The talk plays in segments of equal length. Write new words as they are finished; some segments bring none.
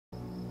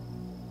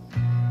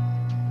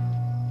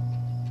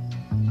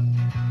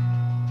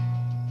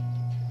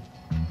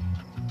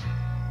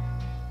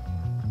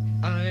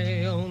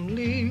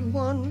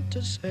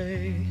to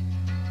say.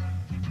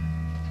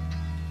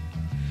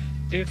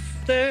 If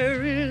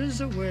there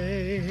is a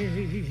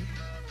way,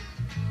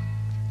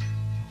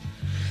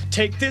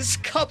 take this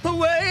cup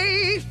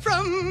away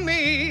from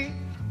me,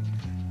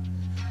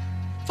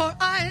 for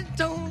I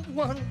don't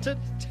want to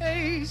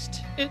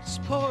taste its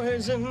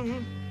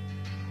poison.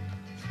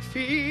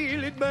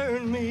 Feel it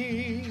burn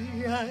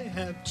me, I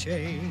have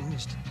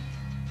changed.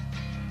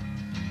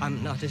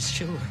 I'm not as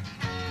sure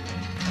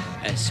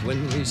as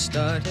when we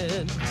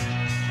started.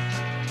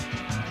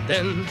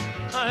 Then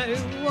I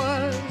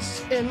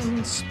was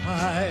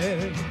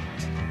inspired.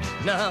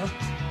 Now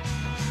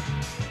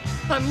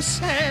I'm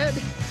sad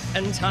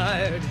and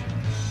tired.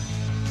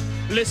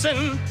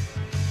 Listen,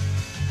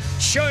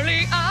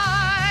 surely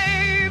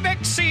I've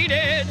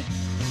exceeded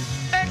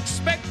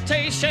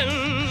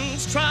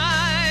expectations.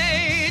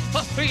 Tried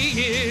for 3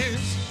 years,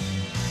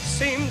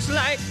 seems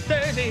like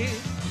 30.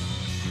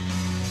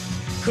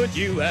 Could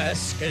you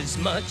ask as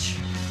much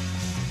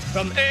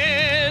from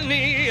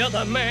any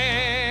other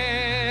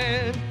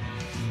man?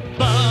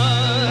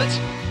 But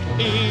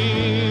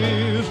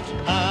if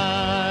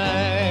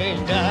I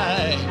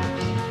die,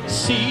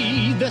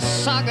 see the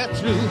saga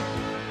through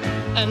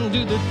and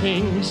do the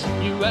things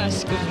you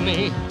ask of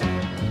me.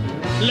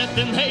 Let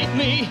them hate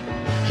me,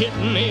 hit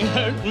me,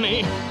 hurt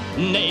me,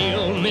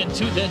 nail me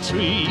to the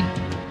tree.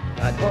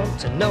 I'd want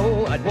to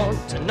know,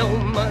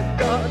 my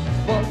God.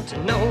 Want to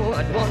know,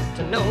 I'd want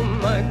to know,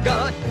 my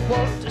God.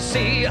 Want to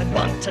see, I'd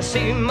want to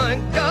see, my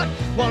God.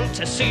 Want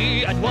to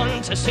see, I'd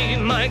want to see,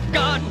 my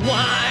God.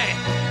 Why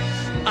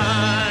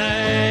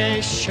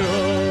I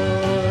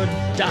should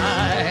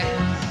die?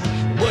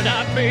 Would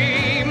I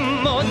be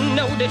more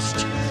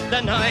noticed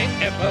than I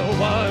ever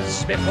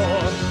was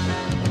before?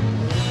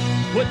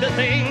 Would the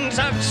things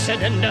I've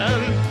said and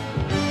done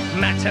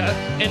matter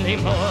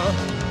anymore?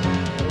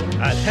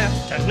 I'd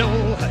have to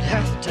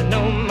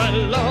know, my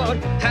Lord.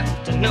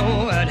 Have to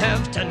know, I'd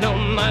have to know,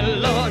 my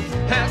Lord.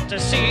 Have to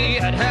see,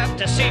 I'd have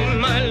to see,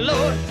 my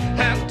Lord.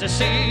 Have to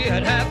see,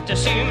 I'd have to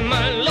see,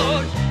 my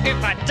Lord.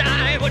 If I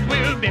die, what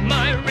will be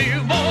my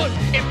reward?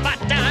 If I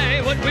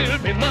die, what will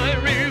be my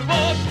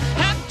reward?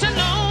 Have to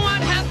know,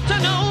 I'd have to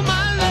know,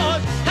 my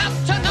Lord. Have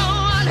to know,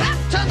 I'd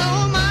have to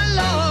know, my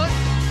Lord.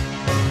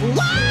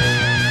 Why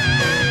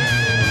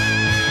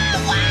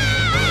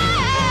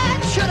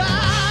should I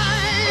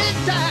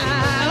die?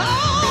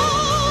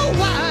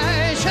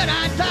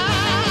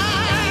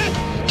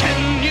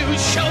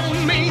 Show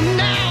me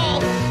now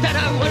that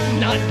I would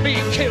not be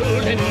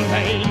killed in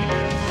vain.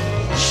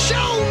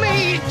 Show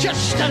me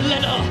just a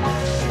little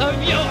of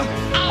your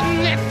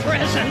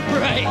omnipresent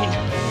brain.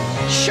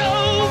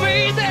 Show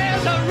me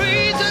there's a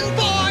reason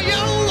for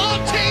you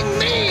wanting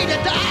me to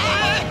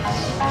die.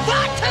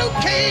 Far too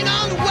keen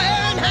on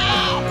where and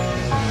how,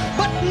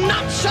 but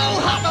not so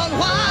hot on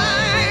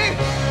why.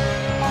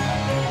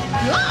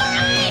 All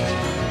right.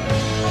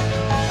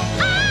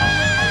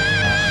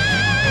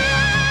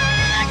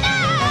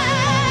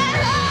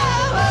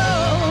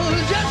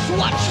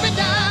 Watch me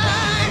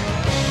die.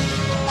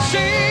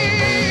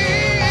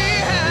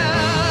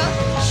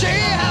 See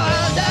how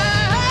I'll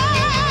die.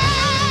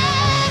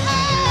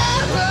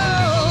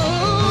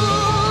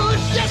 Oh,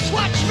 just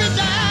watch me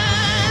die.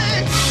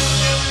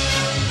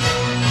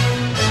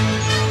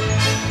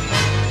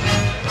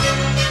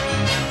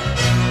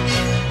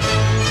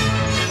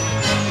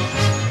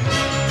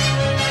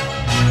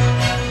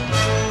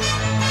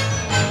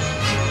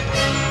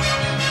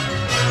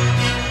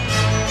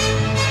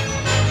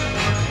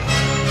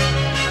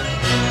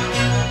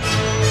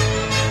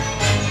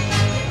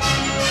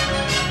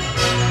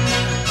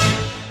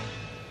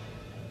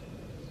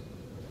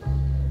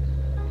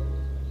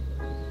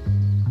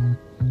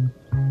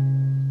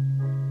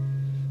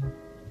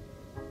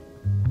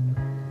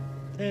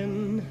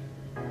 Then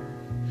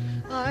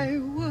I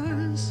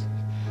was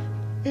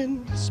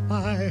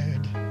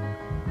inspired.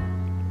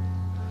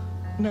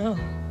 Now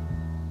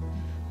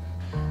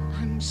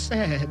I'm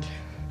sad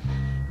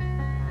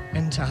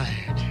and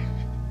tired.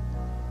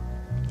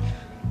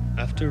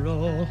 After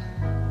all,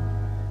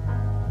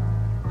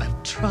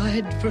 I've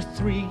tried for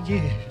 3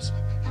 years.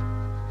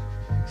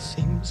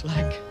 Seems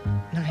like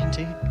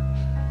 90.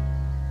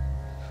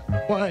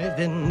 Why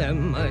then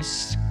am I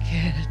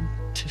scared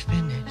to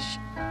finish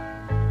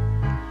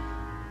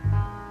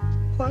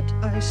what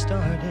I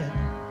started?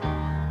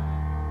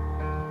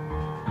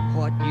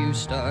 What you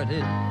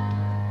started,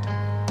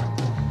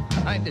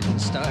 I didn't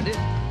start it.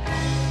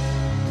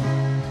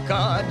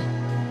 God,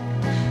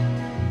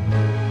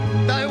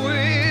 thy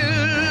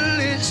will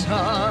is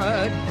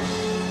hard,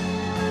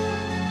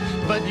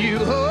 but you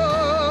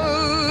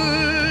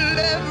hold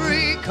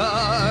every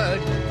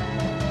card.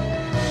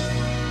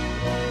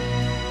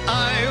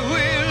 I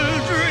will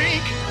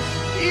drink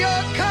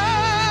your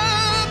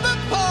cup of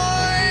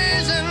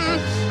poison,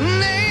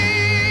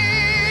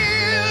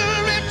 nail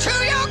me to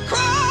your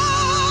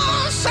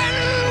cross and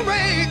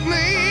break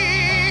me,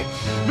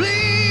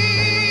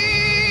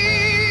 bleed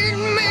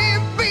me,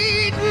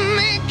 beat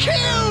me,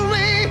 kill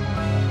me,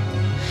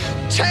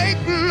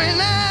 take me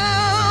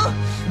now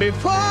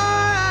before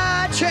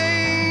I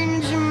change.